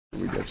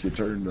We got you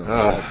turned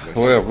on.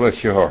 Well,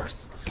 bless your heart.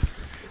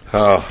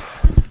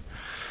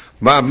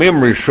 My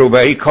memory's so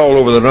bad. He called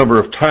over the number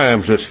of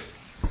times that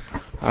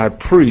I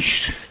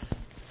preached.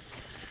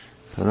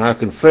 And I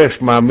confess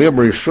my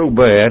memory is so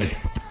bad.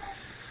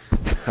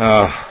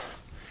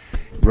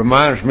 It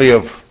reminds me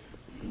of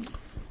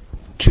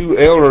two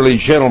elderly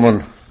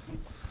gentlemen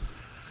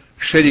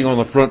sitting on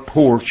the front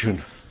porch,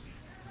 and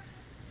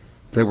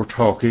they were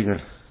talking,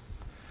 and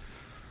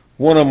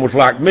one of them was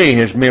like me.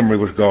 His memory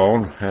was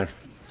gone, and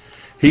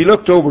he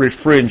looked over at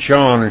his friend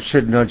John and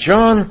said, "Now,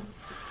 John,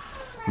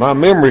 my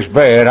memory's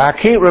bad. I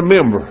can't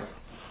remember.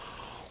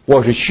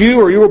 Was it you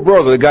or your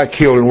brother that got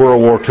killed in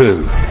World War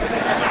II?"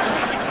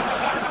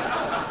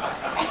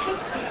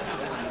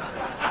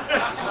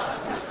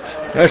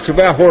 That's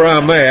about where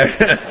I'm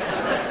at.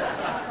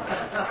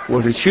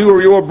 Was it you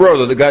or your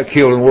brother that got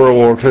killed in World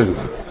War II?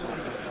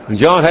 And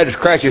John had to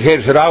scratch his head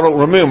and said, "I don't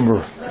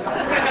remember.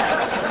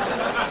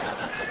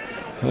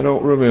 I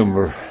don't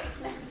remember."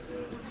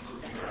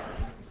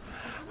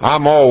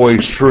 I'm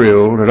always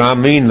thrilled, and I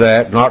mean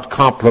that, not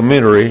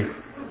complimentary,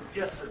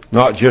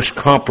 not just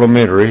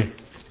complimentary,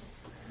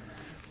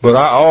 but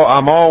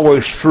I'm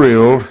always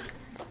thrilled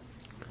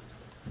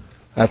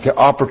at the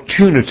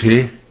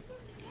opportunity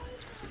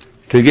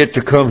to get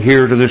to come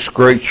here to this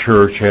great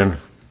church and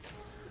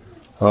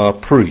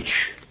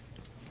preach.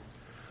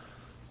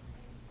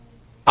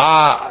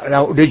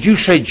 Now, did you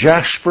say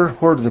Jasper?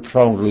 Where did the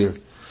phone live?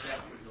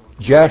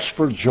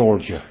 Jasper,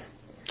 Georgia.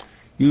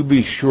 You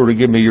be sure to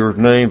give me your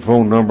name,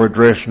 phone number,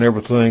 address, and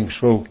everything,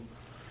 so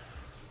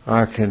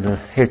I can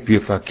help you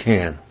if I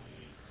can.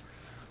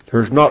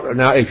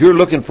 Now, if you're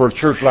looking for a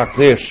church like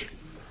this,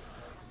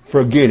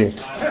 forget it.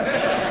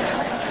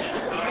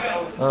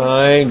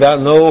 I ain't got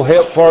no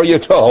help for you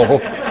at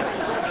all.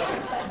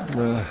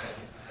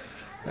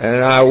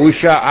 And I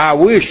wish,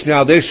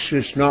 now this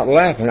is not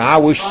laughing, I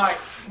wish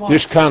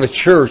this kind of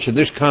church and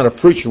this kind of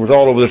preaching was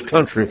all over this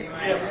country.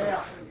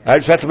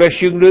 Is that the best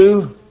you can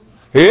do?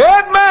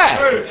 Amen!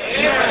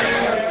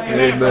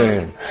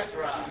 Amen.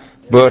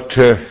 But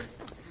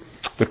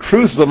the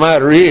truth of the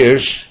matter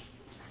is,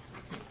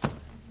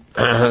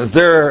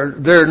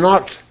 they're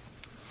not,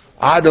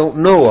 I don't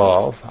know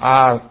of.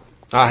 I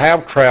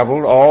have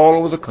traveled all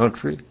over the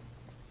country,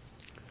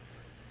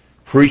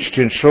 preached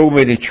in so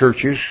many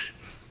churches,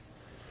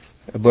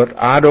 but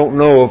I don't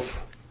know of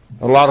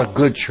a lot of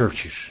good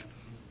churches.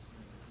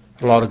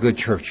 A lot of good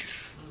churches.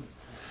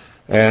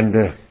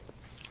 And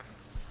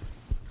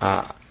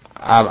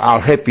I'll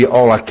help you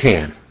all I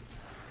can.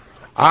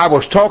 I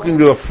was talking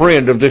to a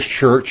friend of this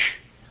church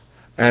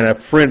and a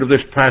friend of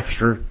this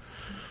pastor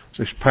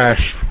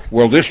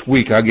this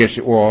week, I guess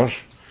it was.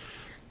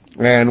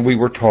 And we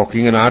were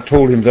talking, and I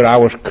told him that I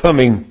was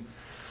coming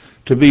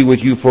to be with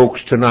you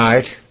folks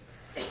tonight.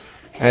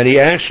 And he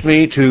asked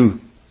me to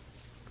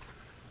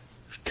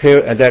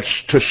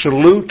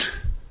salute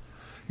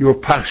your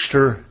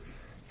pastor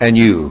and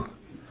you.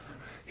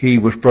 He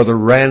was Brother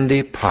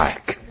Randy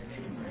Pike.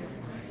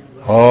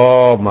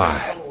 Oh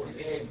my.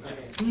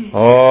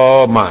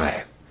 Oh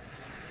my.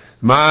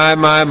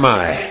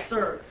 My.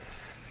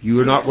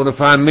 You're not going to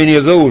find many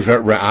of those.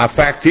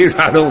 Fact is,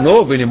 I don't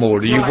know of any more.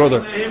 Do you,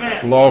 Brother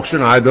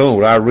Lawson? I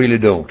don't. I really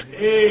don't.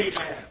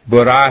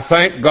 But I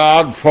thank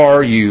God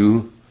for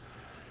you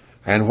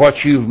and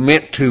what you've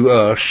meant to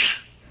us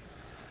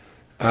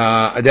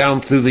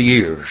down through the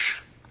years.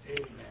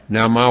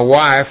 Now, my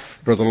wife,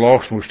 Brother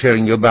Lawson was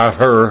telling you about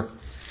her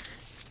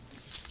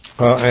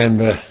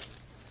and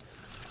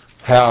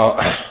how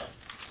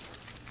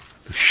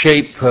the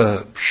shape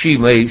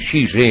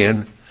she's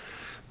in.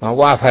 My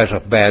wife has a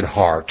bad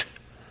heart.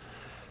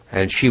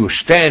 And she was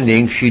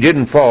standing, she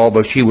didn't fall,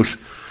 but she was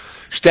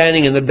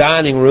standing in the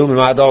dining room, and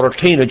my daughter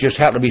Tina just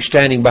happened to be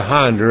standing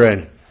behind her,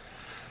 and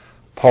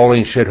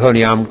Pauline said,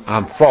 "Honey,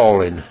 I'm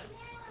falling."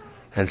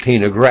 And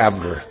Tina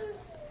grabbed her.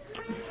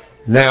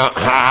 Now,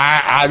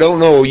 I don't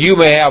know, you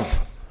may have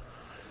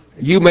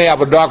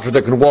a doctor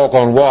that can walk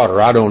on water,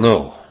 I don't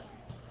know.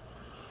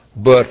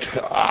 But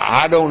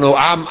I don't know,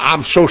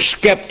 I'm so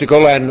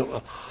skeptical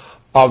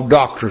of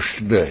doctors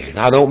today. And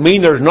I don't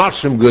mean there's not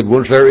some good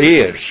ones, there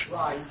is.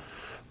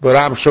 But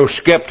I'm so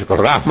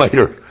skeptical. I made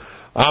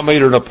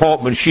her an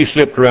appointment, she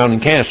slipped around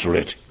and canceled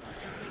it.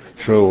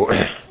 So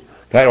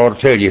that ought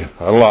to tell you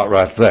a lot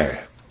right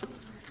there.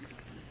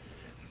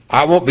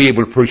 I won't be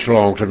able to preach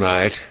long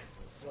tonight.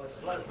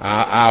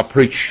 I'll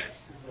preach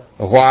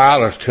a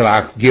while until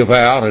I give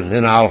out, and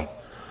then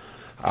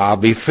I'll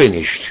be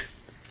finished.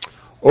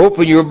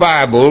 Open your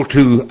Bible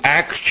to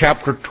Acts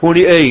chapter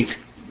 28.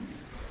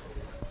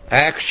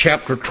 Acts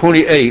chapter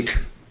 28.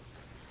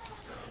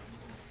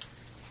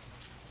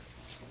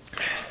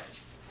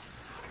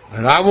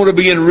 And I want to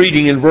begin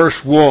reading in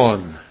verse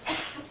 1.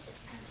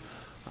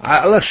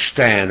 Let's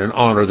stand and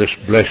honor this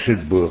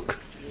blessed book.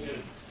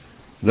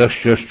 Let's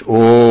just,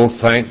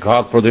 thank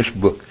God for this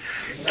book.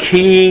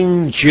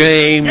 King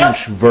James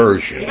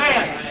Version.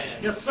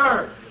 Yes,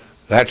 sir.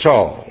 That's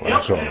all.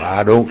 That's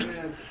all.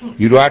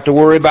 You don't have to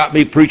worry about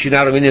me preaching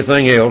out of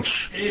anything else.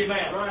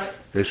 Amen.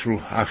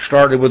 I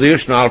started with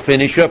this, and I'll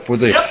finish up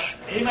with this. Yes,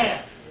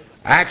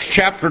 Acts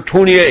chapter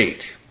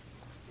 28.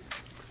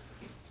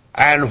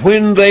 And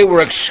when they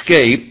were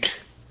escaped,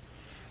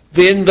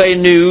 then they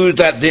knew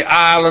that the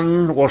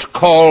island was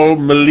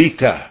called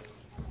Melita.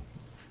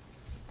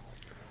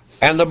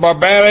 And the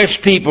barbarous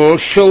people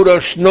showed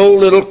us no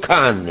little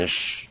kindness,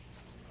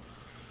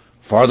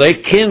 for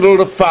they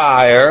kindled a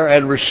fire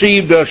and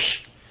received us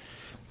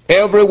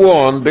every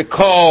one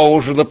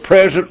because of the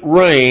present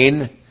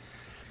rain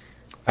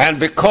and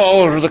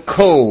because of the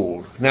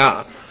cold.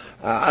 Now,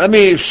 let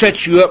me set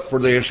you up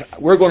for this.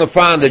 We're going to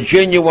find a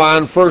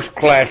genuine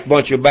first-class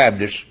bunch of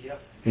Baptists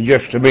in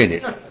just a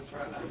minute.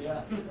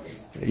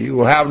 You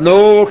will have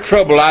no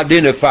trouble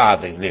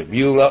identifying them.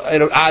 You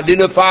will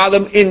identify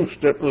them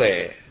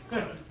instantly.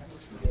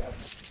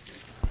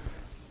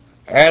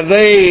 And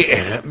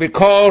they,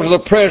 because of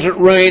the present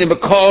rain and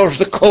because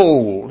of the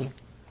cold,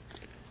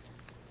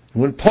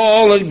 when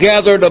Paul had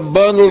gathered a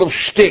bundle of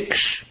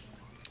sticks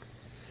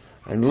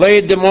and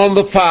laid them on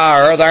the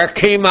fire, there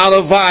came out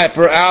a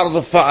viper out of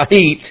the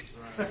heat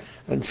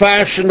and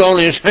fastened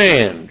on his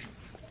hand.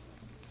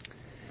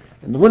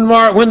 And when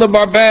the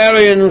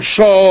barbarians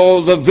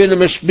saw the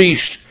venomous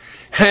beast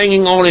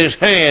hanging on his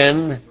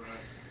hand,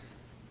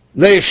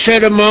 they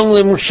said among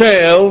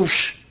themselves,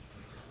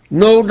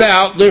 "No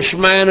doubt this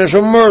man is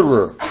a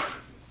murderer,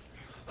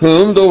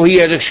 whom, though he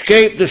had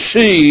escaped the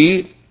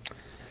sea,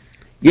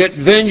 yet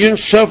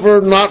vengeance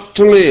suffered not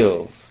to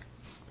live."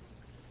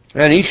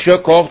 And he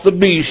shook off the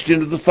beast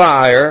into the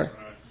fire,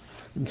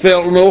 and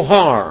felt no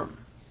harm.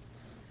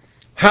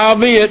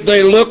 Howbeit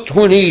they looked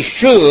when he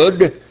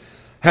should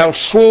have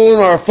swollen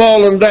or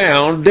fallen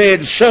down,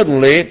 dead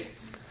suddenly,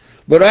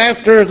 but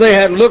after they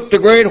had looked a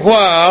great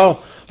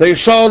while, they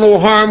saw no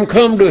harm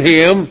come to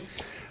him,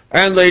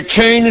 and they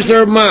changed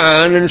their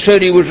mind and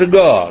said he was a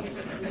god.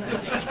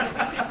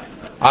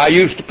 I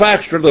used to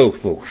pastor those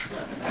folks.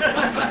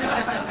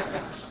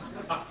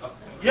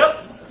 Yep.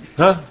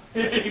 Huh?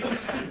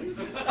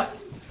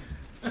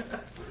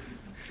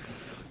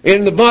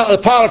 In the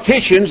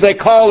politicians, they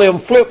call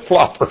them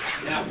flip-floppers.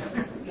 Yeah.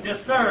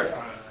 Yes, sir.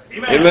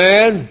 Amen.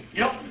 Amen?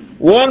 Yep.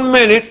 1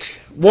 minute,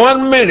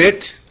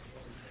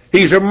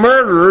 he's a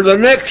murderer. The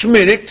next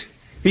minute,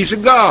 he's a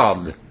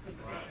god.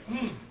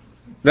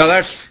 Now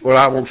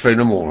I won't say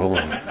no more. Hold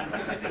on.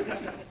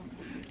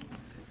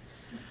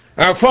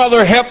 Our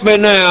Father, help me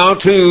now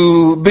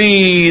to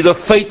be the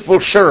faithful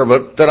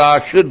servant that I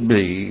should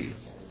be.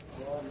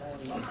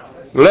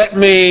 Let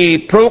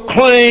me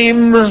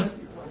proclaim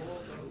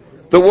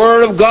the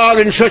Word of God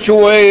in such a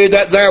way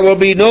that there will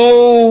be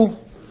no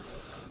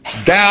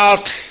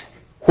doubt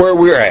where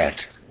we're at.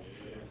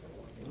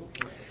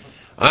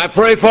 I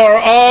pray for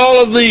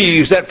all of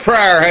these that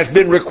prayer has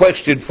been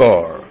requested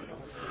for.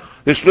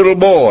 This little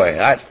boy,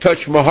 that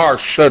touched my heart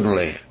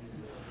suddenly.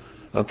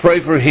 I pray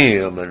for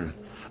him and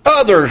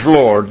others,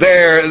 Lord.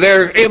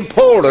 They're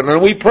important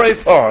and we pray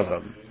for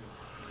them.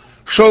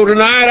 So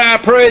tonight I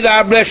pray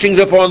thy blessings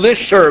upon this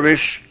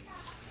service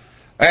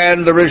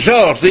and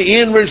the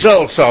end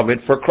results of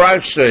it for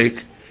Christ's sake.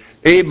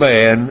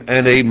 Amen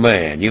and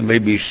amen. You may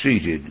be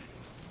seated.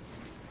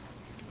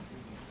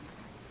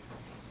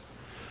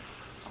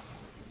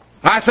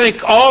 I think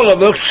all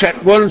of us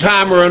at one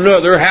time or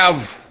another have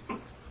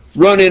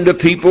run into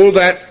people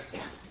that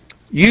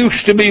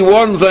used to be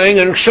one thing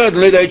and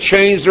suddenly they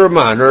change their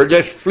mind or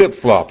just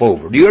flip-flop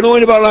over. Do you know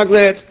anybody like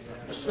that?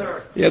 Yes,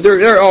 sir. Yeah,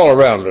 they're all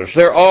around us.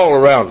 They're all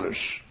around us.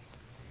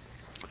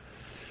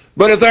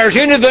 But if there's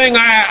anything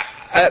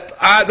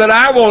that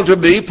I want to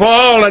be,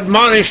 Paul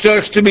admonished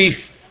us to be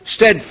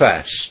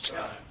steadfast.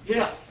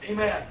 Yeah.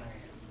 Amen.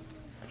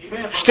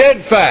 Amen.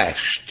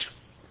 Steadfast.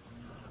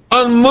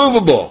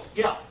 Unmovable.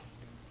 Yeah.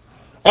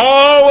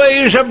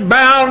 Always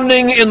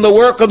abounding in the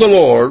work of the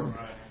Lord.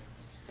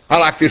 I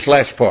like this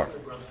last part.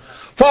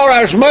 For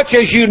as much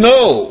as you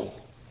know,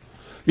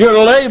 your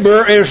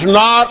labor is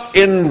not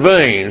in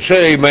vain.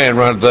 Say amen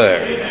right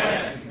there.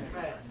 Amen.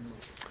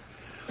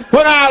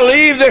 When I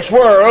leave this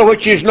world,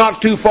 which is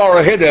not too far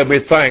ahead of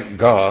me, thank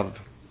God,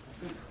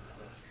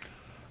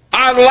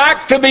 I'd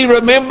like to be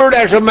remembered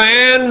as a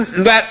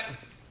man that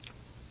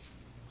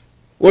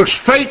was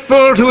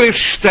faithful to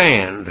his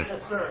stand.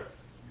 Yes, sir.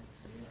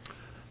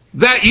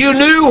 That you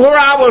knew where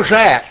I was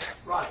at.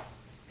 Right.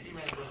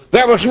 Amen.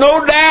 There was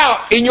no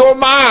doubt in your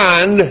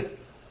mind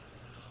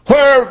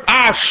where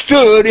I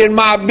stood in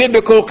my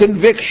biblical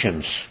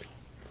convictions.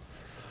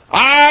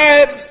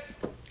 I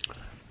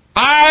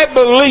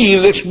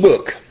believe this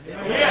book.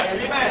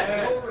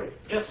 Amen.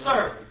 Yes,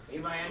 sir.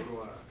 Amen.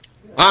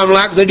 I'm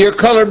like the dear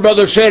colored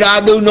brother said,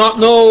 I do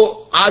not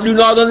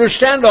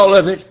understand all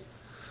of it,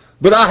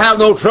 but I have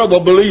no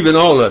trouble believing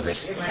all of it.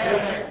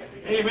 Amen.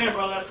 Amen,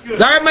 brother. That's good.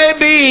 There may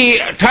be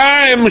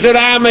times that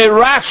I may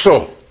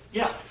wrestle,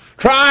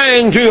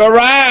 trying to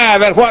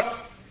arrive at what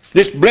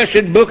this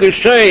blessed book is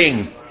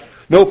saying.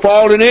 No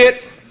fault in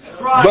it,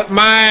 right. But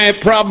my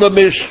problem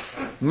is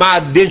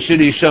my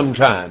density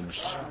sometimes.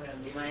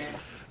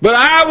 But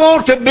I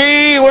want to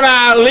be, when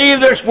I leave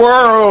this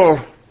world,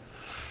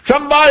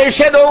 somebody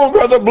said, "Oh,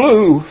 Brother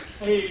Blue."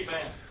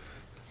 Amen.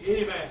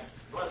 Amen.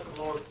 Bless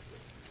the Lord.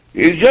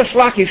 is just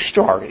like He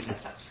started.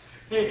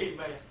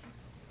 Amen.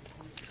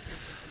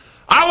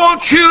 I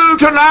want you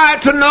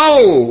tonight to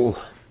know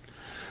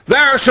there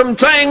are some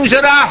things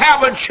that I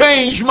haven't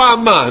changed my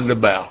mind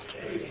about.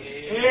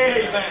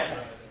 Amen.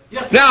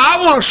 Yes, Now, I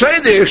want to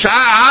say this.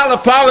 I'll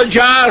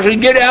apologize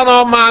and get down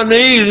on my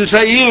knees and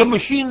say, "Ela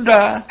machine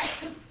die."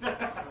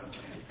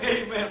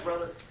 Amen,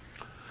 brother.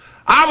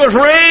 I was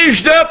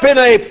raised up in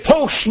a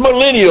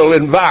post-millennial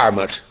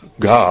environment.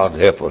 God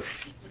help us.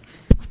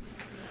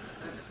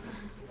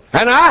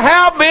 And I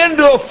have been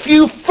to a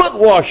few foot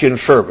washing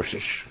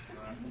services.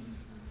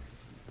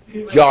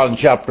 John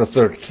chapter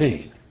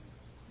 13.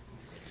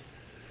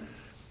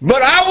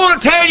 But I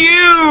want to tell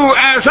you,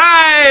 as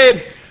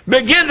I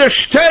begin to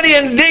study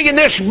and dig in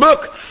this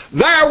book,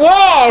 there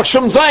was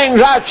some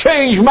things I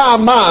changed my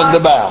mind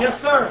about.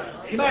 Yes, sir.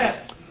 Amen.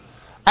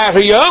 As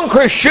a young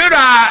Christian,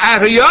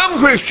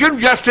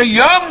 just a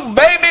young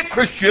baby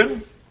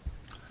Christian,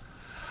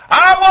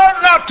 I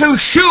was not too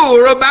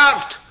sure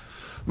about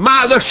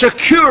the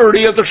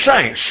security of the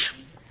saints.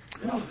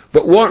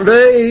 But one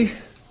day,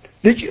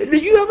 did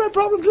you have that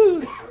problem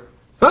too?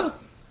 Huh?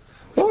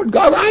 Lord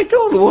God, I ain't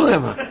told one,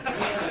 am I?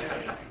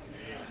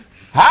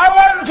 I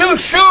wasn't too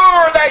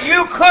sure that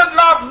you could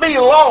not be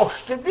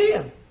lost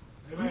again.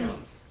 Amen.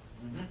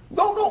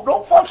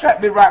 Don't fuss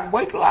at me right and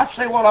wait till I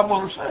say what I'm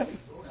going to say.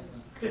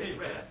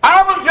 Amen.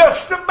 I was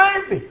just a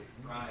baby.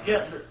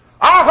 Yes, sir.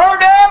 I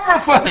heard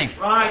everything.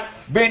 Right.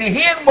 Benny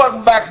Hinn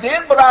wasn't back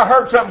then, but I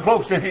heard something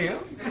close to him.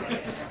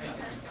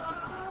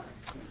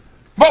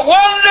 But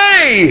one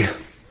day,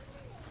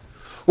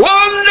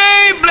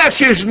 bless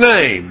His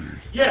name,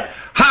 Yes.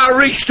 I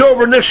reached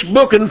over in this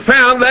book and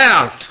found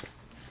out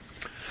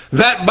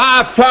that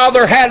my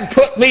Father had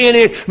put me in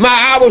it.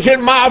 I was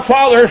in my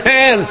Father's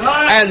hand,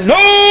 and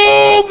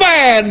no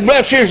man,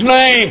 bless His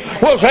name,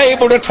 was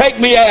able to take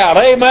me out.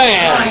 Amen.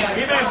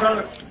 Amen,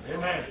 brother.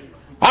 Amen.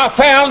 I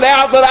found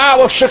out that I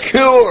was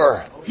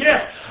secure.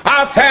 Yes.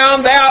 I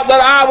found out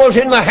that I was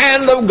in the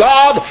hand of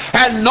God,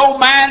 and no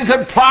man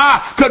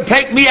could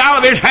take me out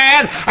of His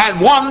hand.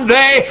 And one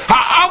day,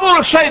 I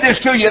want to say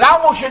this to you, and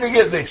I want you to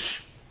get this.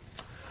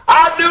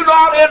 I do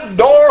not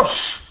endorse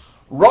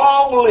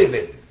wrong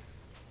living.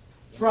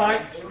 That's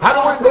right. I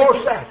don't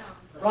endorse that.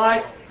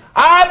 Right.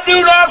 I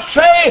do not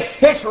say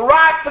it's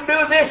right to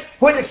do this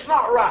when it's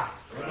not right.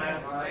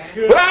 Amen.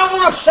 But I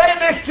want to say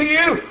this to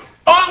you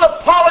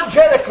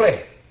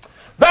unapologetically.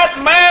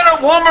 That man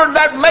or woman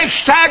that may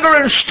stagger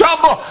and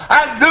stumble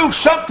and do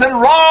something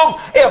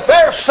wrong, if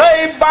they're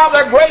saved by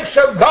the grace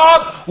of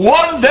God,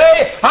 one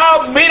day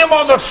I'll meet them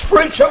on the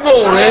streets of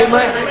glory. Amen.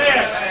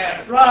 Amen.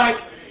 That's right.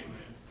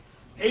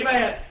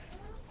 Amen.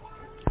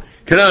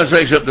 Can I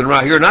say something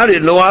right here? And I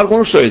didn't know I was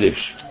going to say this.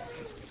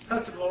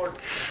 Touch it, Lord.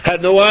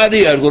 Had no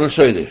idea I was going to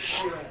say this.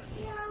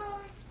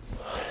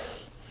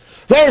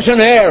 There's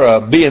an error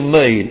being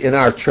made in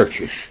our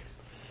churches.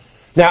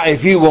 Now,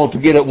 if you want to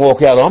get up and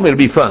walk out on them, it'll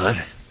be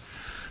fine.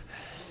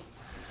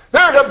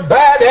 There's a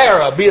bad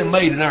error being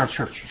made in our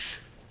churches.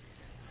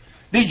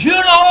 Did you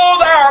know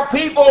there are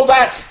people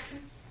that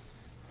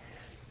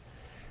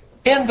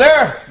in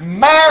their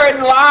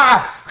married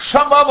life,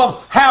 some of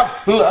them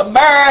have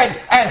married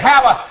and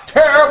have a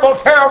terrible,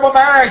 terrible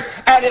marriage,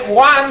 and it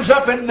winds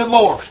up in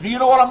divorce. Do you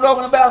know what I'm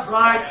talking about?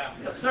 Right.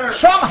 Yes, sir.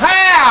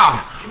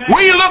 Somehow,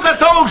 we look at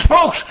those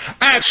folks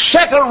as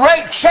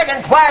second-rate,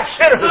 second-class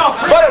citizens.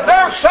 But if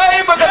they're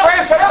saved by the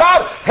grace of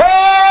God,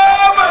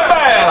 heaven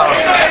bound.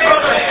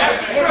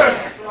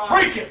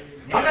 Preach it.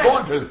 I'm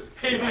going to.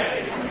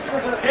 Amen.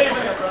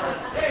 Amen, brother.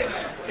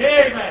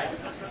 Amen.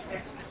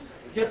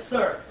 Yes,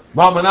 sir.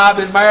 Mom and I have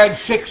been married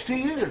 60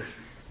 years.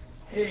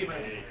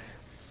 Amen.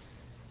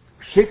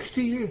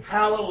 60 years.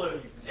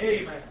 Hallelujah.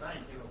 Amen.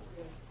 Thank you.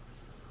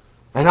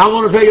 And I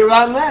want to tell you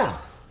right now,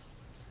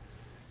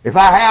 if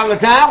I have the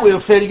time,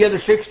 we'll stay together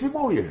 60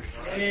 more years.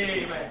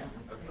 Amen.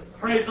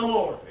 Praise the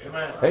Lord.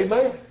 Amen.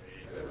 Amen.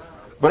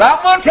 But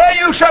I'm going to tell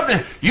you something.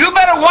 You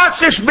better watch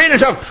this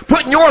business of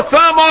putting your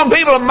thumb on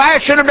people and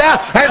mashing them down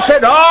and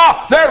saying,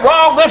 "Oh, they're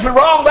wrong, this is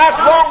wrong, that's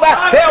wrong,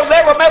 they'll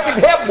never make it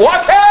to heaven."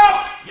 Watch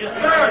out! Yes,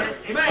 sir.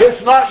 Amen.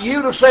 It's not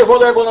you to say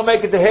whether they're going to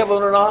make it to heaven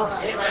or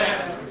not.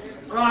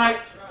 Amen. Right.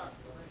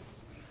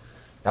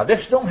 Now,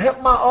 this don't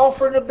help my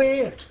offering a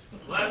bit.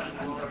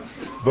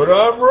 But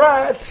I'm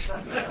right.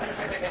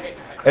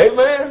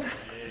 Amen.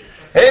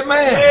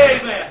 Amen.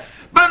 Amen.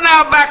 But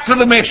now back to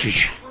the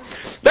message.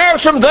 There are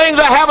some things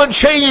I haven't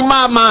changed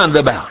my mind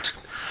about.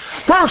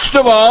 First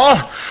of all,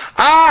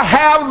 I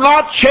have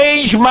not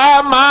changed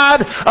my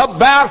mind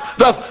about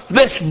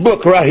this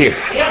book right here.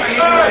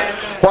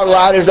 What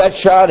light is that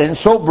shining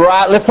so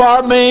brightly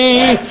for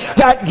me?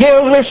 That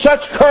gives me such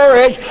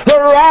courage,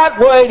 the right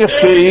way to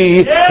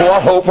see.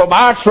 What hope am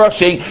I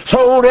trusting,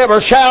 so it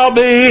ever shall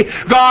be.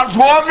 God's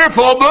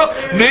wonderful book,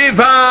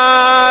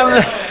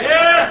 divine.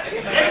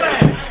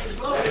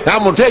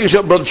 Now I'm going to tell you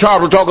something, Brother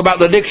Charles will talk about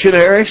the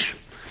dictionaries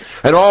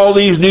and all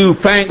these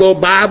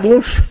newfangled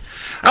Bibles.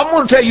 I'm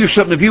going to tell you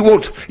something. If you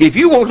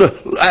want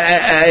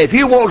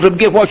to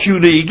get what you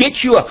need,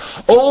 get you a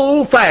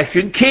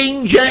old-fashioned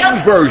King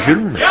James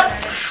Version.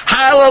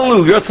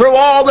 Hallelujah. Throw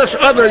all this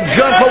other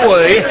junk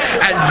away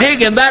and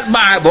dig in that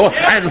Bible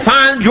and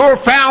find your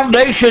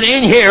foundation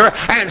in here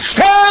and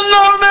stand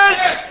on it.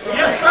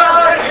 Yes,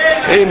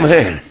 sir.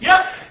 Amen.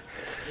 Yep.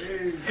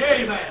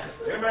 Amen.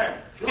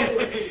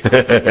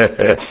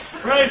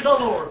 Praise the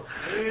Lord.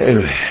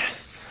 Amen.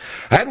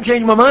 I haven't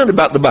changed my mind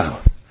about the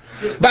Bible.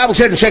 The Bible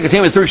said in 2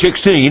 Timothy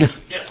 3:16,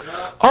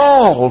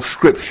 all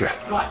Scripture,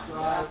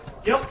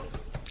 Yep.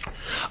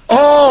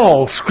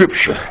 all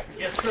Scripture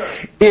Yes,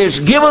 sir. is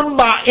given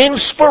by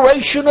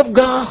inspiration of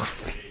God.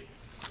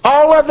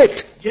 All of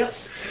it. Yep.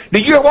 Did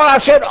you hear what I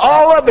said?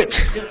 All of it.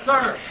 Yes,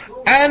 sir.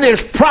 And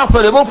is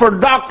profitable for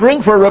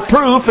doctrine, for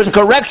reproof, and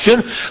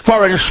correction,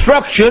 for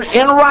instruction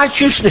in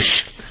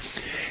righteousness.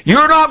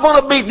 You're not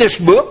going to beat this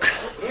book.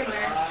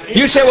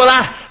 You say, well,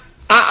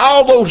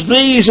 all those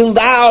these and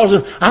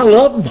thous, I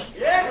love them.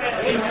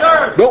 Yes,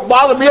 sir. Don't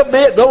bother me a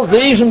bit. Those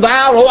these and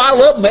thous, oh, I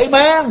love them.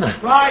 Amen.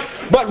 Right.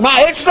 But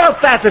it's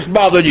not that's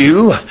bothered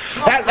you.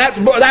 That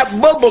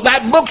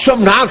book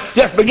sometimes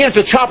just begins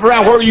to chop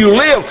around where you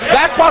live.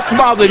 That's what's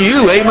bothered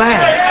you.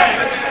 Amen.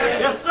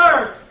 Yes,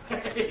 sir.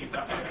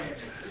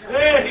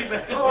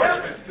 Amen.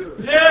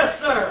 Yes,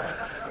 sir.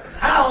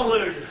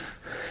 Hallelujah.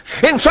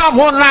 In Psalm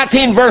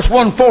 119, verse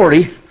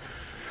 140,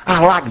 I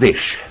like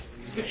this.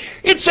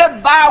 It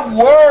said, thy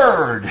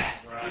word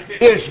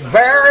is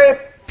very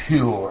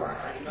pure.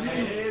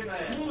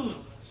 Amen.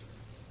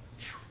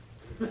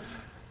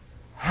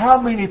 How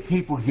many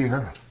people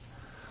here,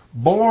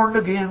 born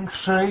again,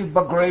 saved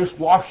by grace,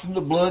 washed in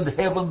the blood,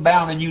 heaven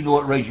bound, and you know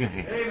it? Raise your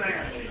hand.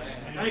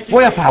 Amen.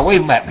 Way up high,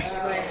 wave them at me.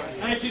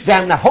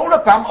 Now hold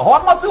up,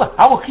 what am I doing?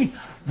 I will keep.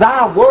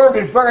 Thy word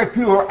is very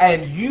pure,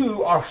 and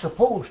you are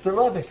supposed to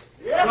love it.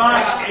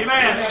 Right.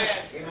 Amen.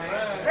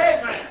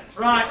 Amen.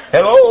 Right.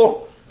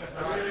 Hello?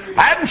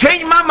 I haven't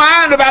changed my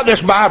mind about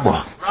this Bible.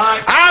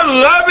 Right. I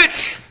love it.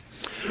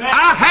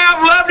 I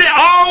have loved it,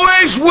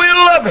 always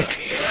will love it.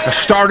 I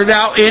started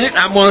out in it,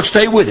 I'm going to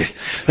stay with it.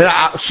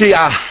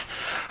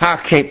 I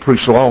can't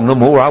preach long no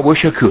more. I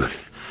wish I could.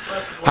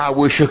 I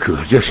wish I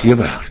could. Just give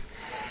out.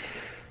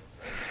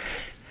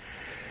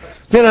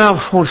 Then I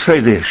want to say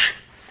this.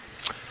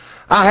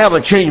 I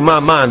haven't changed my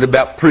mind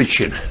about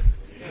preaching.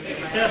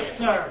 Yes,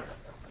 sir.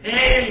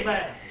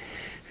 Amen.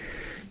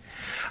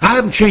 I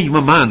haven't changed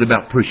my mind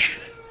about preaching.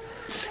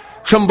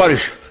 Who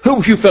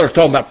was you fellas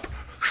talking about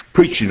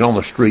preaching on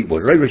the street?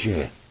 Boy, raise your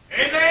hand.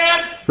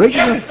 Amen. Raise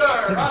your hand. Yes,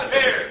 sir. Right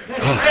here.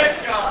 Praise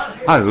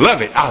God. I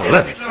love it. I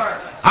love it.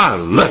 I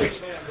love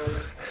it.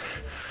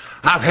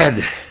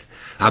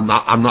 I'm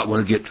not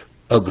going to get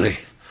ugly.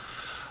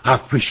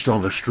 I've preached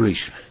on the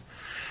streets.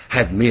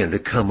 Had men to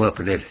come up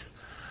and they'd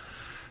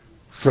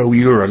throw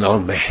urine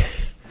on me.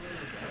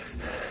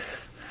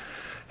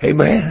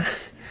 Amen.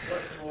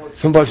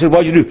 Somebody said,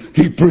 what'd you do?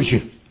 Keep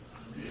preaching.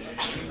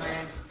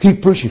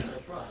 Keep preaching.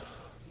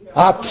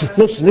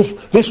 Listen,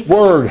 this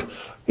word,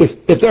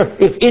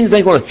 if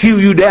anything's going to hew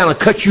you down and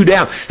cut you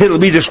down, it'll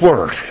be this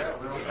word.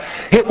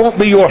 It won't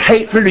be your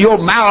hatred or your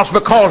malice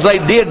because they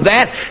did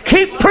that.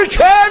 Keep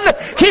preaching.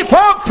 Keep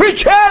on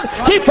preaching.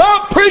 Keep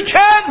on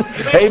preaching.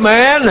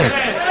 Amen.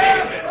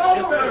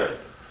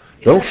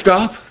 Don't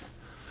stop.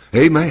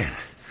 Amen.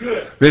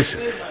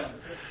 Listen,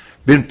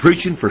 been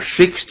preaching for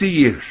 60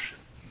 years.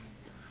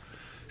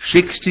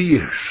 60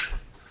 years.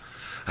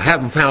 I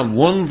haven't found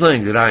one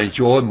thing that I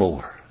enjoy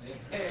more.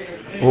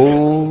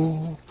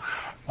 Oh,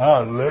 I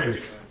love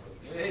it.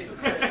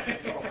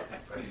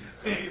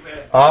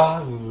 I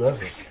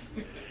love it.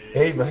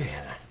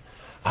 Amen.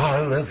 I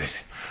love it.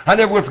 I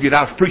never will forget,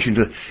 I was preaching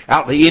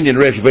out the Indian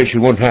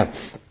reservation one time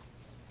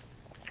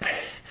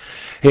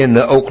in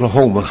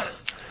Oklahoma.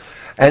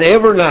 And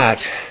every night,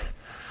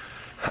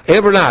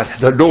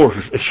 the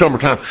doors, it's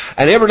summertime,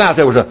 and every night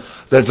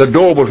the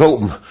door was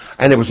open,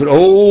 and there was an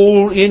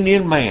old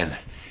Indian man.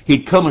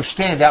 He'd come and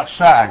stand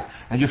outside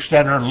and just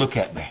stand there and look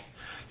at me.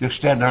 Just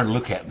stand there and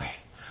look at me.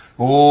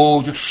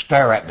 Oh, just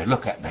stare at me,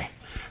 look at me.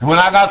 And when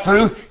I got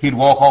through, he'd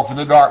walk off in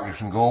the darkness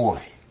and go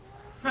away.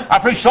 I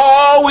preached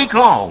all week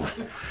long.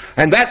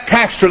 And that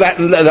pastor,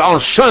 on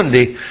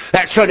Sunday,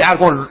 I was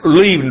going to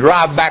leave and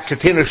drive back to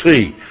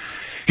Tennessee.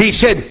 He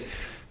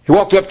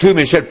walked up to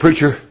me and said,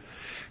 preacher,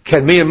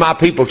 can me and my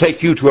people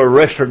take you to a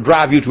restaurant,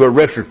 drive you to a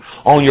restaurant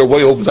on your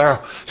way over there?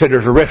 Said,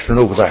 there's a restaurant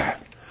over there.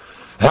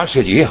 And I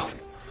said, yeah,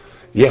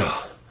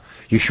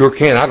 you sure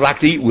can. I'd like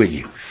to eat with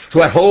you. So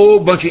that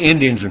whole bunch of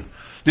Indians and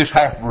this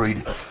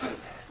half-breed,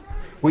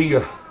 we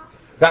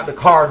got in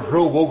the car and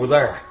drove over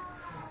there.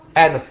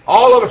 And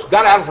all of us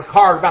got out of the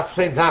car at about the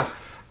same time.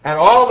 And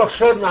all of a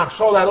sudden I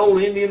saw that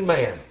old Indian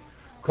man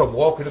come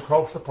walking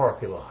across the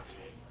parking lot.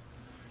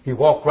 He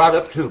walked right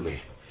up to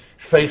me.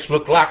 His face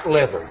looked like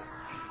leather.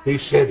 He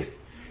said,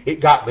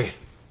 it got me.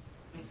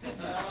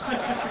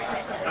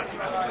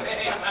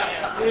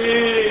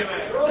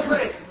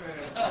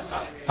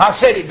 I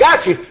said, it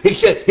got you? He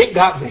said, it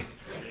got me.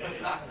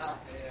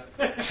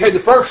 He said,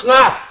 the first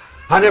night,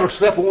 I never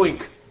slept a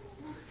wink.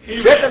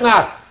 Second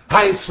night,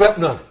 I ain't slept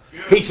none.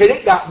 He said,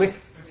 it got me.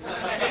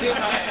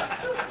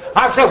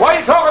 I said, what are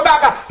you talking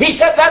about? He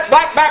said, that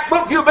black back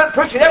book you've been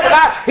preaching every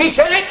night. He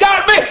said, it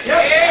got me.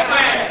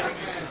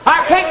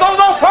 I can't go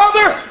no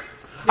further.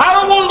 I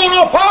don't want to go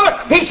no further.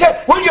 He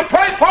said, will you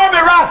pray for me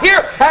right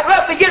here and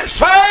let me get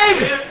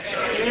saved?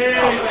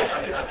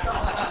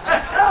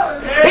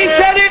 He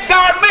said, it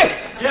got me.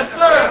 Yes,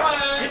 sir.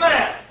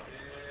 Amen.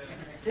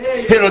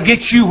 It'll get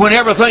you when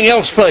everything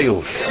else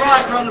fails.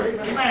 Right, brother.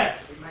 Amen.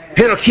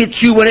 It'll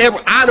hit you whenever.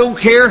 I don't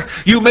care.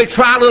 You may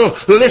try a little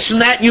this and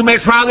that. You may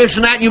try this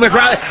and that. You may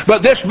try that.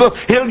 But this book,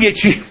 it'll get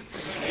you.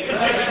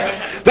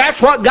 That's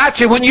what got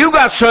you when you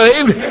got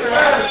saved.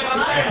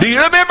 Do you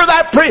remember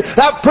that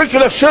preacher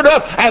that stood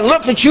up and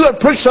looked at you and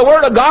preached the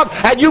Word of God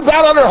and you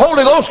got under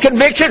Holy Ghost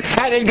conviction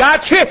and it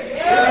got you?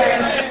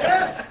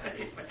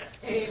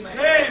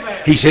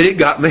 Amen. He said, it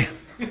got me.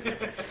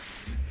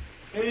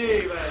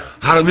 Amen.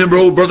 I remember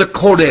old Brother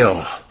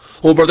Cordell,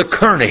 old Brother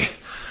Kearney.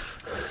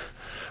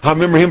 I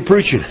remember him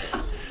preaching.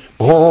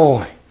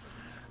 Boy.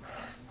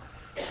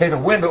 They had a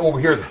window over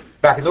here.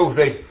 Back in those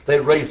days, they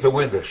raised the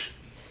windows.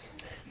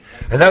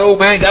 And that old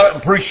man got up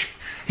and preached.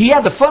 He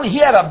had a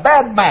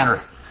bad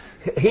manner.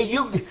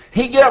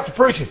 He'd get up to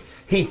preaching.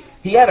 He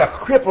had a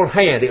crippled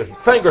hand. His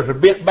fingers were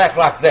bent back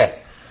like that.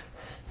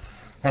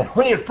 And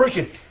when he was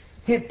preaching,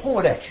 he'd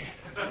point at you.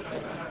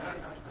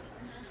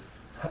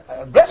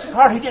 Bless his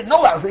heart, he didn't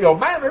know that was real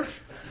manners.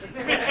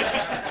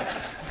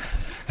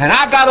 And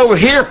I got over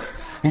here,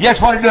 and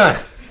guess what he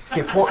done?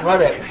 He pointed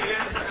right at me.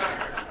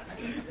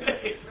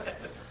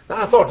 And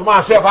I thought to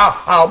myself,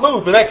 I'll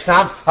move the next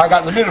time I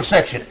got in the middle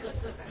section.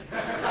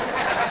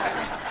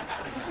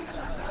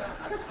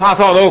 I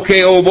thought,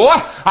 okay, old boy,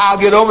 I'll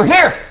get over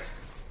here.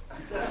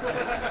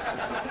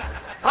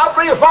 I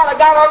pretty finally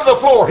got under the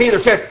floor. He'd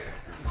have said,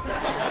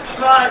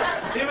 Right.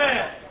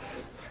 Amen.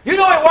 you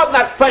know, it wasn't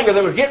that finger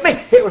that was getting me.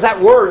 It was that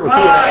word that was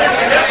doing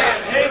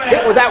Amen. it.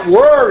 It was that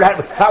word.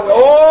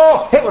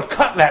 It was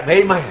cutting at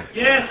me. Amen.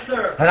 Yes,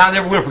 sir. And I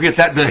never will forget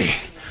that day.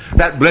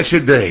 That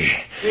blessed day.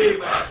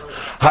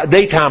 Amen.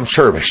 Daytime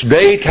service.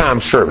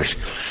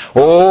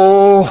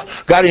 Oh,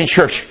 got in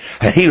church.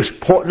 And he was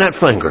pointing that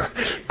finger.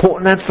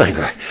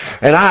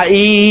 And I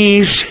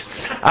eased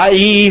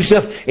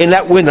up in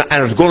that window. And I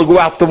was going to go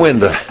out the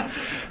window.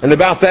 And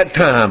about that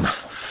time,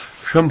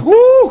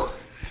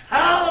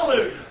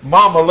 Hallelujah.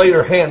 Mama laid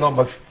her hand on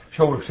my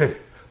shoulder and said,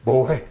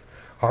 boy,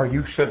 are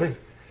you silly?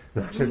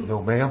 And I said,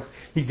 no, ma'am.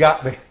 He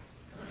got me.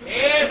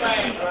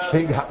 Amen, brother.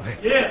 He got me.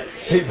 Yes.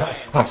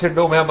 I said,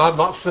 no, ma'am, I'm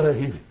not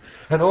saved.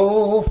 And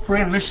oh,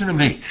 friend, listen to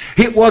me.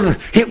 It wasn't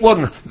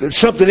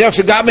something else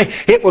that got me.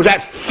 It was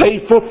that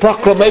faithful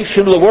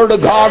proclamation of the Word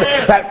of God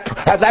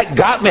that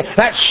got me.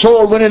 That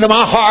sword went into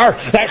my heart.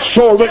 That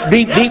sword went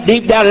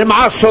deep down in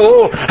my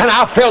soul. And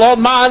I fell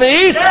on my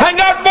knees and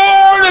got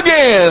born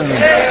again.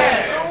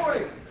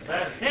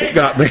 It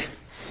got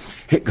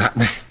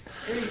me.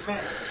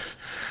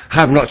 I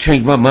have not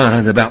changed my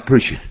mind about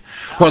preaching.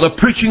 For the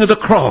preaching of the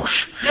cross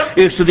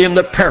is to them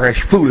that perish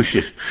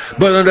foolishness,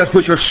 but unto us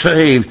which are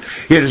saved,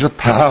 it is the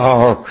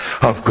power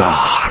of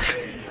God.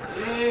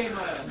 Amen.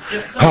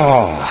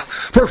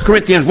 1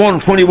 Corinthians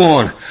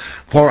 1:21.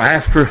 For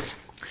after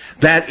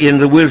that in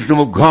the wisdom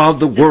of God,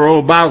 the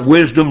world by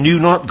wisdom knew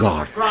not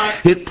God. Right.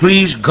 It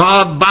pleased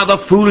God by the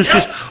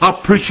foolishness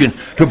of preaching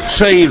to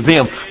save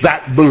them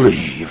that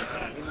believe.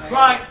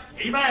 Right.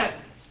 Amen.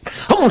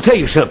 I'm going to tell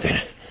you something.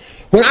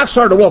 When I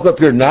started to walk up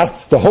here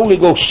tonight, the Holy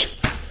Ghost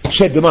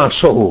said to my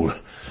soul,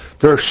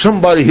 there's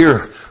somebody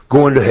here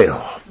going to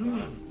hell.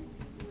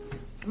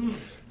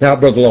 Now,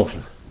 Brother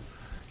Lawson,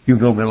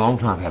 you've known me a long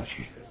time, haven't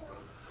you?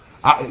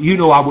 You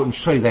know I wouldn't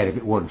say that if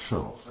it wasn't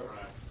so.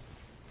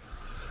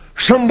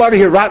 Somebody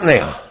here right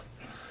now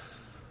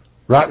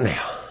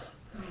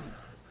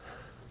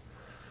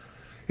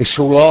is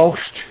so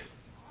lost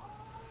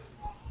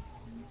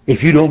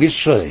if you don't get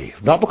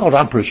saved. Not because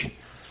I'm preaching.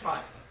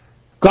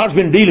 God's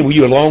been dealing with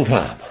you a long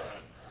time.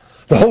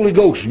 The Holy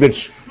Ghost has been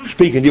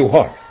speaking to your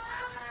heart.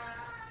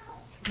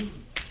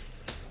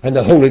 And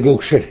the Holy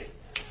Ghost said,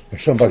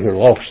 there's somebody here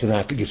lost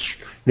tonight that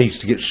needs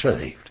to get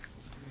saved.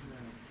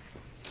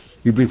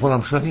 You believe what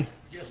I'm saying?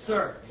 Yes,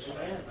 sir.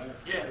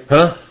 Yes.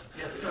 Huh?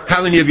 Yes, sir.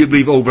 How many of you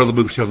believe old Brother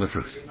Booth's telling the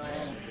truth?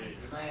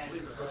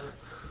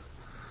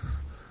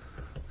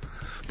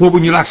 Boy,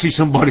 when you like to see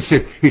somebody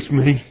say, it's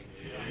me.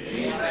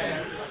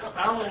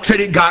 Said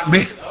it got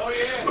me.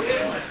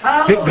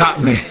 It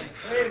got me.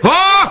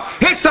 Oh,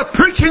 it's the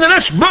preaching of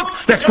this book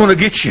that's going to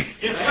get you.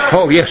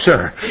 Oh, yes,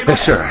 sir. Yes,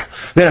 sir.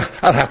 Then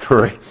I'll have to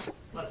hurry.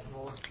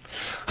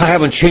 I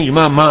haven't changed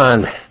my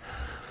mind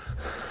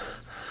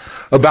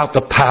about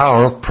the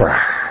power of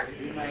prayer.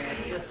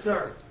 Yes,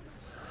 sir.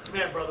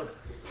 Amen, brother.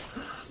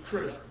 It's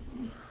true.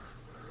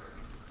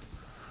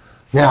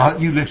 Now,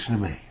 you listen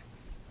to me.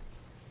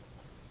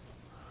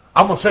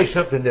 I'm going to say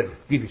something that will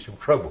give you some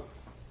trouble.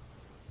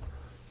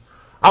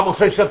 I'm going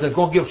to say something that's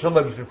going to give some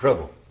of you some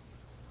trouble.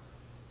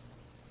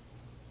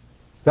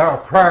 There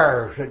are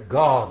prayers that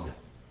God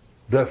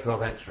does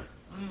not answer.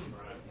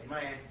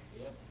 Amen.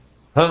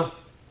 Huh?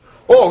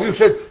 Oh, you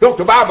said, don't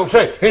the Bible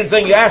say,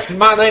 anything you ask in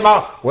my name,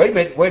 I'll... Wait a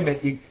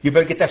minute. You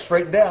better get that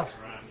straightened out.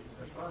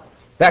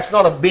 That's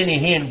not a Benny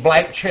Hinn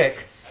blank check.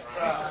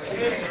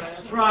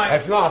 That's right.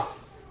 That's not.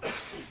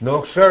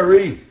 No,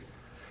 sirree.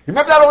 You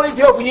remember that old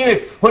Ethiopian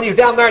eunuch when he was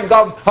down there and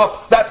God,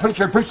 that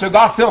preacher preached the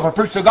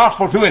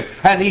gospel to him,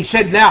 and he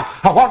said, now,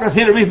 what doth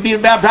hinder me from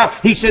being baptized?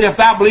 He said, if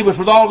thou believest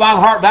with all thine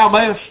heart, thou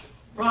mayest.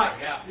 Right.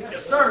 Yeah.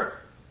 Yes, sir.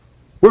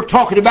 We're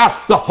talking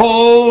about the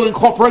whole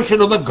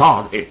incorporation of the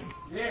Godhead.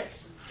 Yes.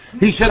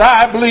 He said,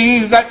 I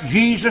believe that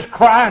Jesus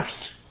Christ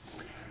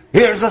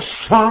is the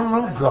Son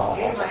of God.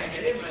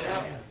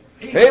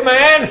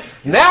 Amen.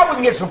 Now we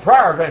can get some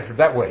prayers answered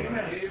that way.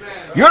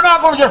 You're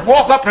not going to just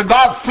walk up to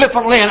God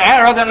flippantly and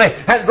arrogantly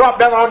and drop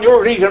down on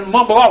your knees and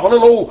mumble off a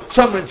little old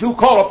something that you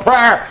call a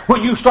prayer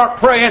when you start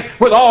praying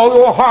with all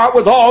your heart,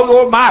 with all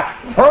your might,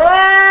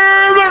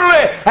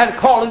 fervently, and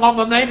calling on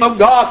the name of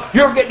God.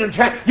 You're getting a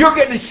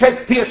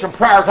chance to get some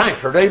prayers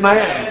answered.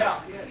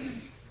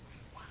 Amen.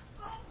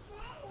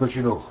 But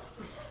you know,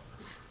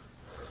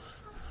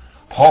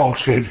 Paul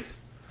said,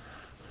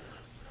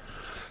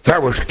 there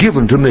was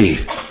given to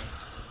me.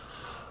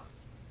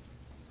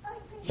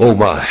 Oh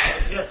my.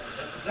 Yes,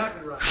 that's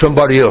exactly right.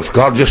 Somebody else.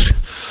 God just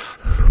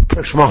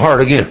pressed my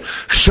heart again.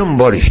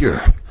 Somebody here.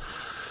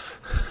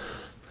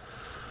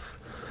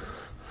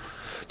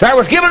 There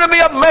was given to me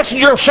a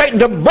messenger of Satan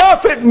to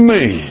buffet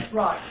me. That's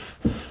right.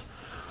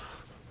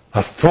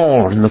 A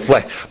thorn in the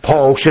flesh.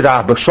 Paul said,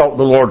 I besought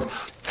the Lord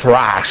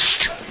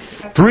thrice.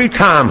 3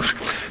 times.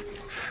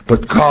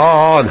 But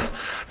God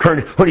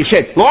turned. When he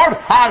said, Lord,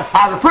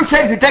 I'd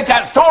appreciate if you take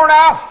that thorn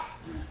out.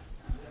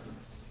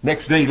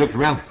 Next day he looked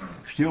around.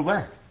 Still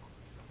there.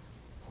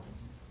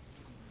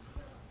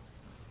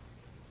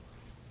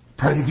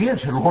 Prayed again,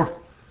 said, Lord,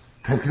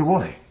 take it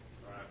away.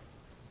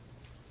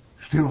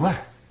 Still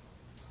there.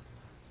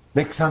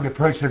 Next time he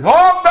prayed, said,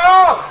 Lord,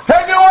 no,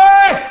 take it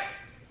away.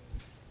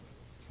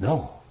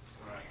 No.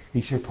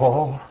 He said,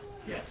 Paul,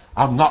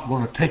 I'm not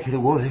going to take it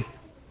away.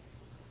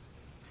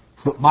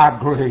 But my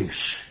grace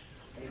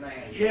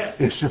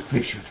is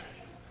sufficient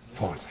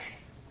for thee.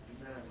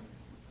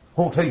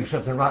 I want to tell you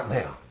something right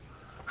now.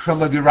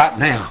 Some of you right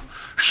now,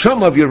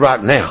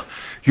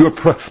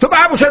 the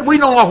Bible said we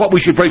don't know what we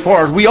should pray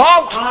for as we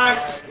ought.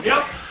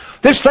 Yep.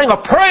 This thing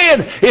of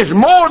praying is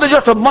more than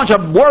just a bunch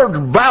of words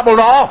babbled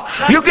off.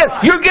 You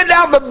get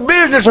down to the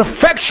business of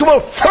effectual,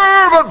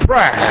 fervent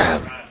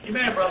prayer.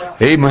 Amen, brother.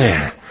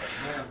 Amen.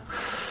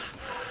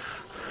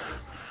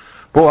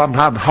 Boy, I'm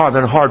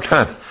having a hard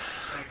time.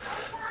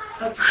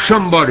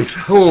 Somebody,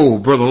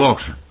 Brother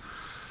Lawson,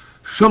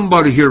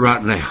 somebody here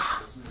right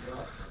now,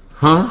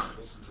 huh?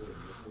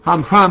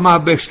 I'm trying my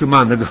best to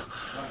mind the.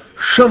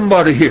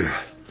 Somebody here.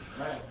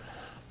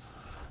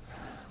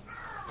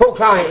 Folks,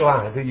 I ain't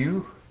lying to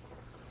you.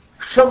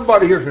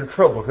 Somebody here's in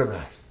trouble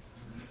tonight.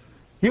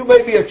 You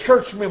may be a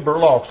church member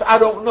lost. I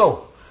don't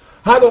know.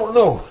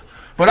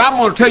 But I'm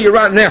going to tell you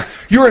right now,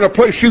 you're in a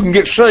place you can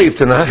get saved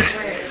tonight.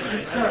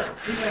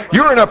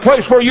 You're in a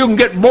place where you can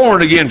get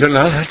born again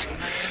tonight.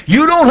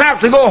 You don't have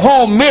to go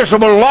home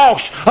miserable,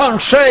 lost,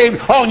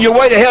 unsaved, on your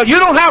way to hell. You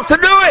don't have to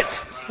do it.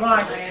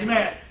 Right.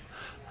 Amen.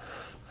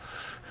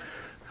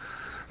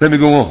 Let me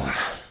go on.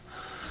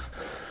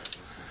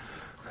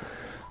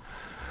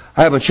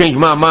 I haven't changed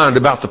my mind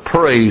about the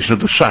praise of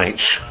the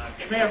saints.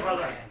 Amen,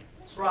 brother.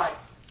 That's right.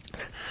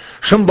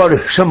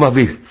 Some of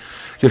you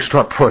just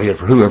start praying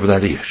for whoever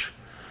that is.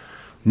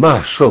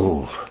 My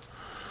soul.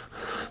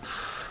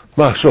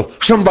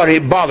 Somebody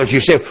bothers you.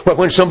 Say, well,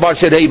 when somebody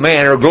said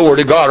amen or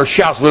glory to God or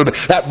shouts a little bit,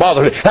 that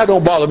bothers me. That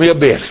don't bother me a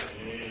bit.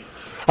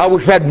 I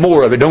wish we had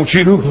more of it, don't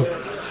you?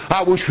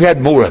 I wish we had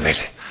more of it.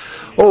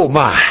 Oh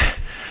my.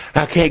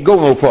 I can't go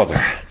no further.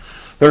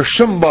 There's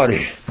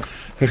somebody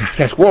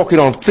that's walking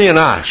on thin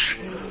ice.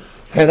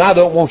 And I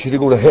don't want you to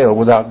go to hell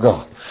without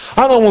God.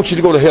 I don't want you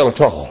to go to hell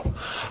at all.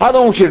 I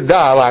don't want you to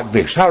die like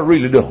this. I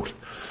really don't.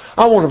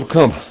 I want to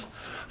come.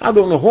 I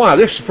don't know why.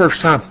 This is the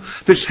first time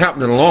this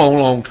happened in a long,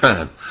 long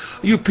time.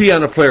 You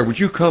piano player, would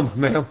you come,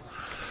 ma'am?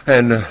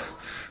 And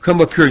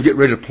come up here and get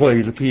ready to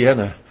play the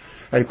piano.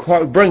 And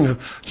bring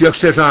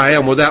Just As I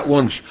Am with that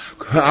one.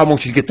 I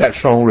want you to get that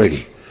song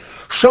ready.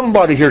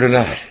 Somebody here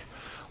tonight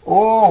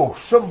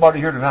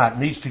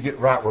needs to get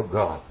right with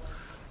God.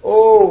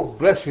 Oh,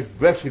 blessed,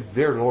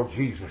 dear Lord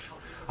Jesus.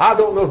 I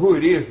don't know who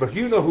it is, but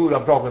you know who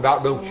I'm talking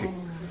about, don't you?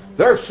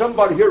 There's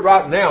somebody here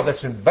right now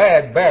that's in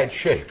bad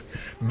shape.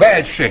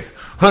 Bad shape.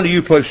 Honey,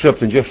 you play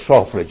something just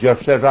softly.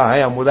 Just as I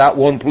am without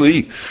one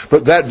plea,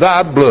 but that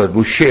thy blood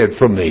was shed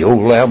for me. O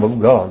Lamb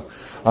of God,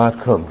 I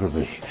come to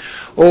thee.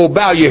 Oh,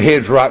 bow your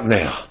heads right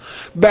now.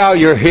 Bow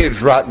your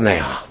heads right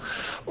now.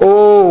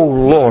 Oh,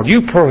 Lord,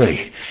 you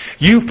pray.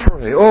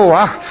 Oh,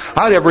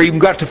 I never even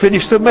got to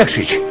finish the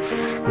message.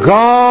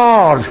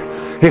 God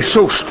is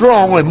so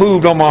strongly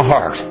moved on my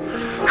heart.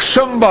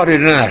 Somebody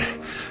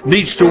tonight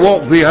needs to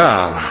walk the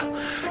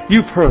aisle.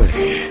 You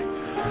pray.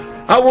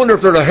 I wonder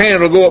if there's a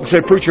hand will go up and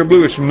say, Preacher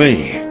Blue, it's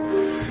me.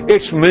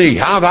 It's me.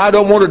 I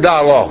don't want to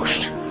die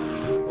lost.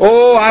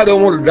 Oh, I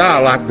don't want to die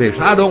like this.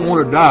 I don't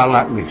want to die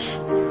like this.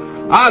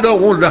 I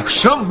don't want to.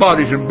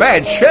 Somebody's in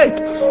bad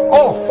shape.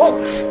 Oh,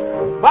 folks,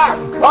 my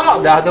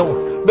God, I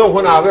don't know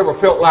when I've ever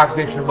felt like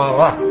this in my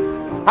life.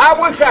 I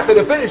wish I could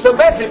have finished the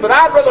message, but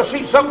I'd rather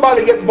see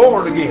somebody get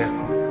born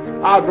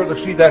again. I'd rather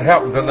see that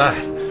happen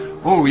tonight.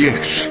 Oh,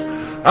 yes.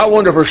 I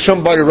wonder if there's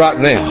somebody right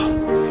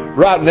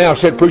now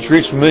said, preacher,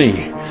 it's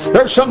me.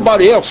 There's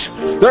somebody else.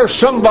 There's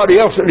somebody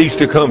else that needs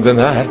to come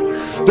tonight.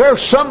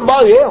 There's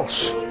somebody else.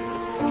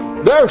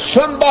 There's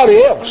somebody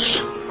else.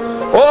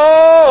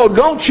 Oh,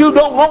 don't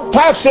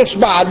pass this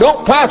by.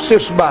 Don't pass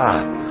this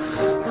by.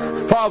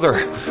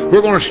 Father,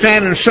 we're going to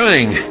stand and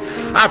sing.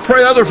 I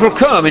pray others will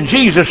come in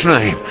Jesus'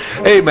 name.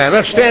 Amen.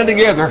 Let's stand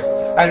together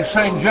and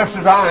sing Just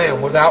As I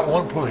Am without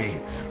one plea.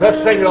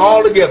 Let's sing it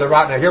all together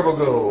right now. Here we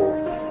go.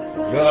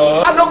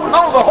 I don't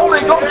know the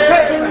Holy Ghost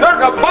said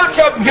there's a bunch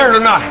of them here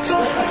tonight.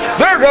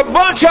 There's a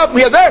bunch of them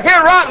here. They're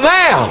here right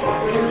now.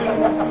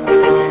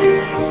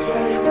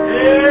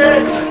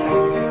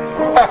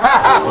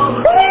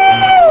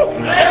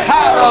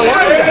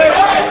 Hallelujah.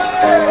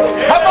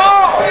 Come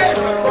on.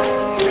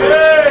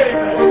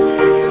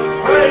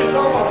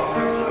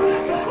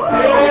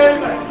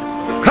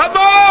 Come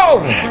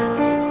on.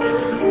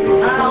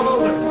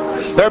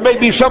 There may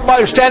be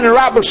somebody standing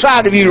right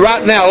beside of you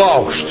right now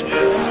lost.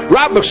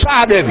 Right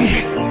beside of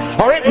you.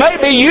 Or it may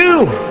be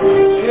you.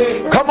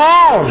 Come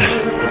on.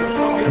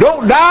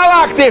 Don't die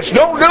like this.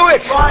 Don't do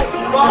it.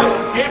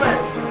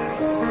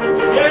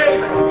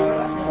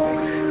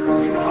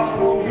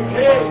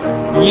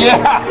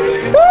 Yeah.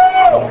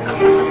 Woo!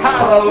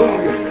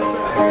 Hallelujah.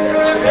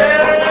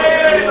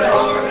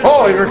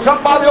 Oh, is there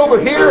somebody over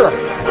here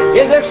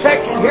in this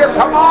section here?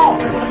 Come on.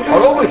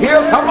 Or over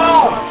here? Come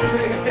on.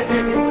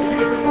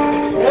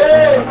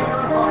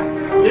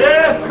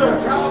 Yes, sir.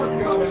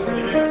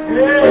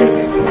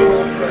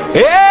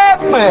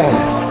 Amen.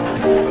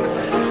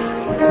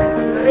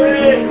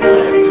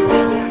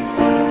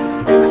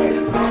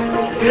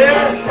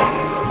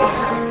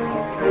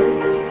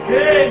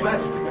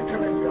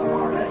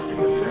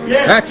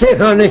 That's it,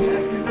 honey.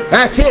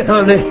 That's it,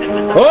 honey.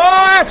 Oh,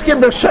 ask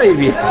Him to save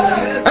you.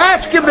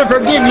 Ask Him to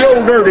forgive your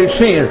old dirty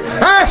sin.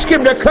 Ask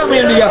Him to come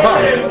into your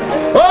heart.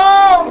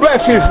 Oh,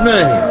 bless His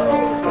name.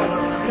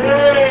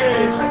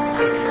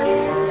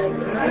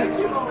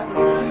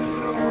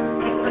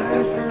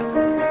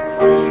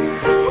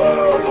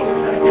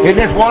 Isn't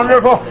this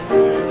wonderful?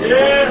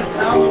 Yes.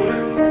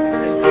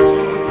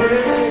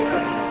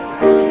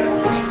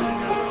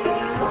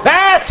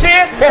 That's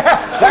it.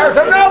 There's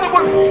another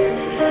one.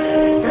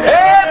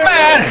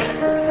 Amen.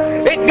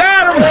 It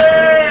got him.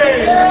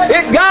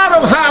 It got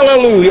him.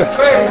 Hallelujah.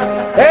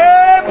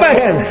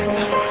 Amen.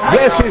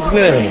 Bless His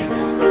name.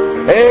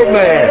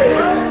 Amen.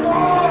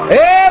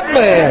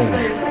 Amen.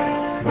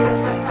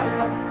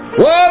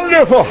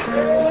 Wonderful.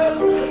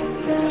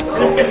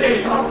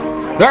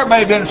 There may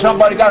have been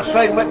somebody got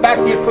saved, went back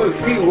to your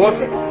pew,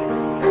 was it?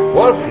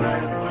 Was it?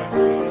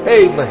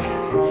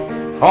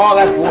 Amen. Oh,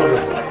 that's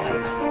wonderful.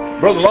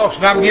 Brother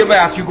Lawson, I can give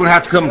out. You're going to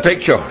have to come and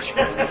take charge.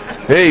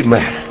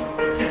 Amen.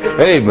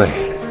 Amen.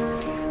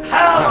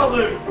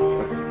 Hallelujah.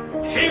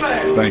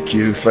 Amen. Thank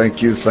you,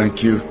 thank you,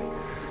 thank you.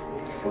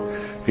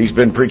 He's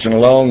been preaching a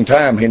long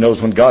time. He knows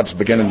when God's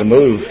beginning to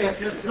move. Yes,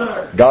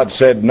 sir. God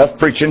said, enough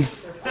preaching.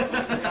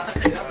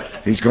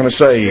 He's going to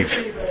save.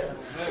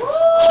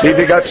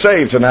 Stevie got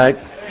saved tonight.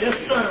 Yes,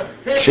 sir.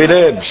 She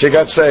did. She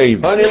got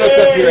saved. Honey, look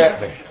up here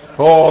at me.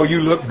 Oh, you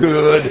look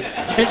good.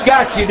 It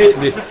got you,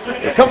 didn't it?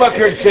 Come up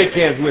here and shake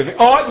hands with me.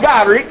 Oh, it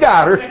got her. It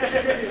got her.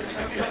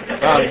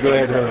 I'm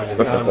glad, honey.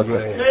 I'm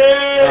glad.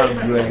 I'm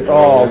glad.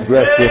 Oh,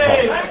 bless your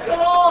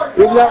heart.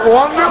 Isn't that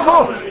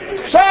wonderful?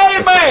 Say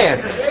amen.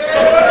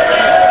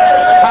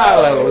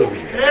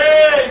 Hallelujah.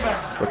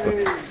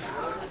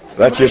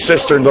 That's your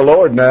sister in the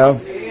Lord now.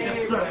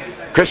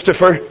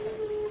 Christopher,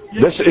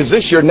 is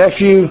this your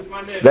nephew?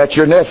 That's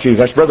your nephew.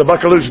 That's Brother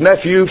Buckaloo's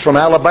nephew from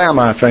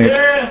Alabama, I think.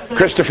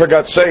 Christopher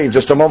got saved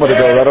just a moment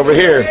ago, right over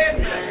here.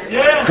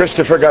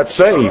 Christopher got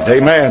saved.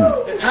 Amen.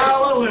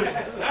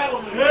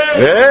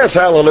 Yes,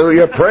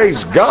 hallelujah.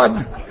 Praise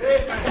God.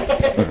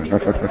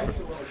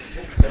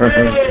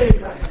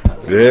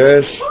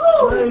 Yes.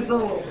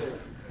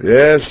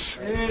 Yes.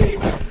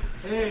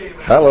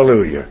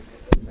 Hallelujah.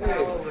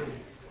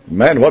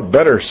 Man, what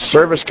better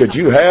service could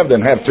you have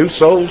than have two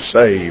souls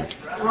saved?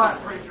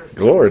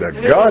 Glory to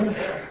God.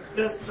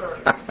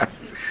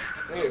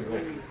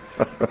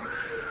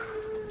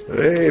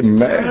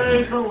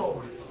 Amen.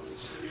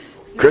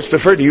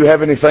 Christopher, do you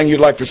have anything you'd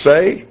like to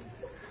say?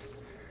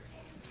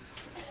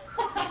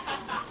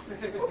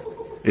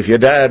 If you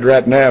died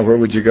right now, where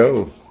would you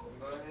go?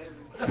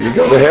 You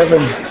go to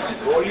heaven.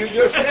 Well, you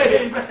just said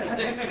it.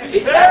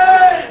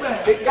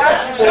 It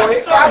got you, boy.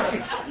 It got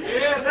you.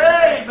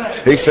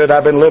 He said,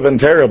 I've been living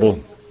terrible.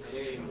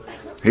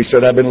 He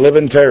said, I've been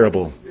living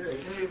terrible.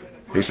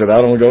 He said,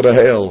 I don't go to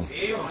hell.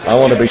 I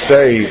want to be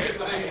saved.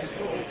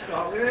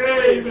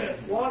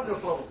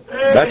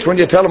 That's when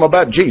you tell them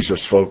about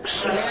Jesus,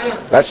 folks.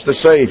 That's the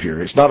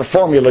Savior. It's not a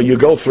formula you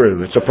go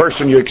through. It's a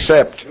person you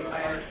accept.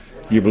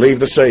 You believe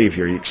the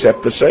Savior. You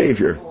accept the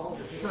Savior.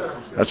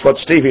 That's what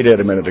Stevie did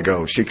a minute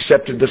ago. She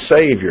accepted the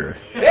Savior.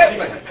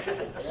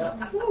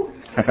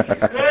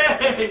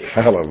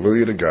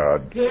 Hallelujah to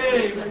God.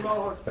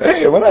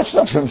 Hey, well, that's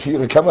something for you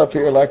to come up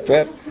here like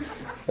that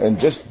and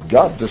just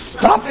God to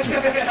stop you.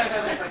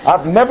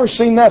 I've never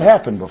seen that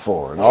happen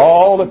before. And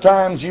all the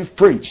times you've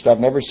preached, I've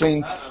never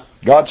seen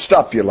God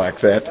stop you like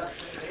that.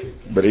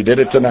 But He did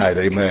it tonight.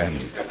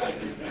 Amen.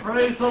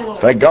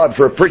 Thank God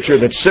for a preacher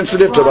that's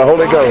sensitive to the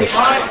Holy Ghost.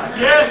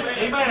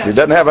 He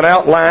doesn't have an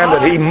outline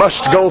that he must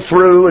go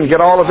through and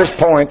get all of his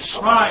points.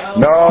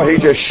 No,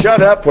 he just shut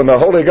up when the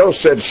Holy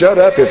Ghost said,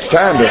 shut up, it's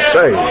time to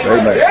save.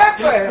 Amen.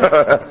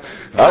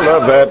 I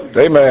love that.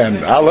 Amen.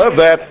 I love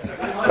that.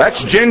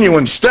 That's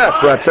genuine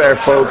stuff right there,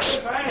 folks.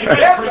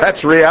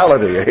 That's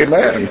reality.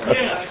 Amen.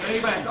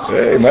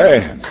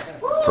 Amen.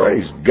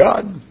 Praise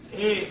God.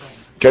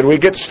 Can we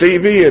get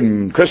Stevie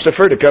and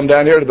Christopher to come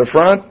down here to the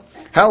front?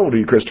 How old are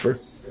you, Christopher?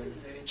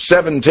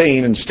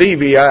 17. And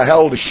Stevie,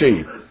 how old is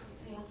she?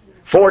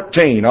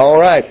 14. All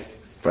right.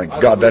 Thank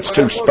God, that's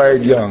too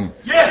spared young.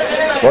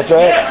 What's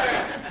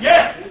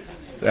that?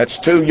 That's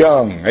too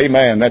young.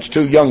 Amen. That's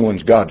two young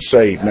ones God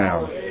saved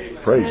now.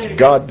 Praise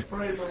God.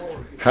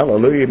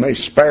 Hallelujah. May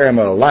spare him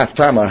a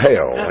lifetime of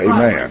hell.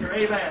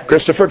 Amen.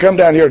 Christopher, come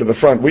down here to the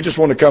front. We just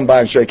want to come by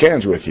and shake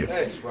hands with you.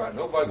 That's right.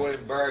 Nobody will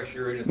embarrass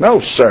you or anything. No,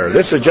 sir.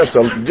 This is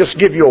just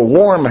give you a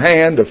warm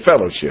hand of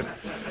fellowship.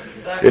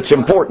 It's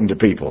important to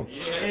people.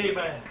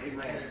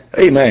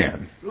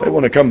 Amen. They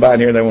want to come by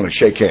here and they want to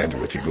shake hands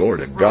with you.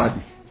 Glory to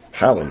God.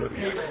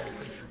 Hallelujah.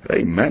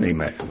 Amen.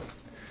 Amen.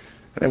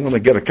 They want to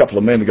get a couple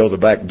of men to go to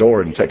the back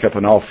door and take up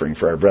an offering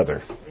for our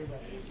brother.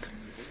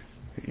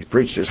 He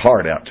preached his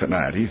heart out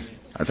tonight.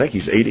 I think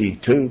he's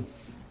 82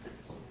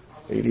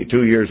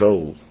 years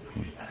old.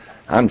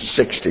 I'm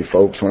 60,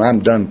 folks. When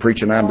I'm done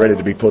preaching, I'm ready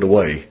to be put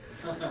away.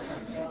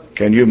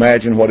 Can you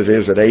imagine what it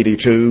is at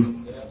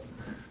 82?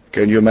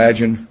 Can you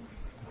imagine?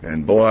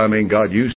 And boy, I mean, God used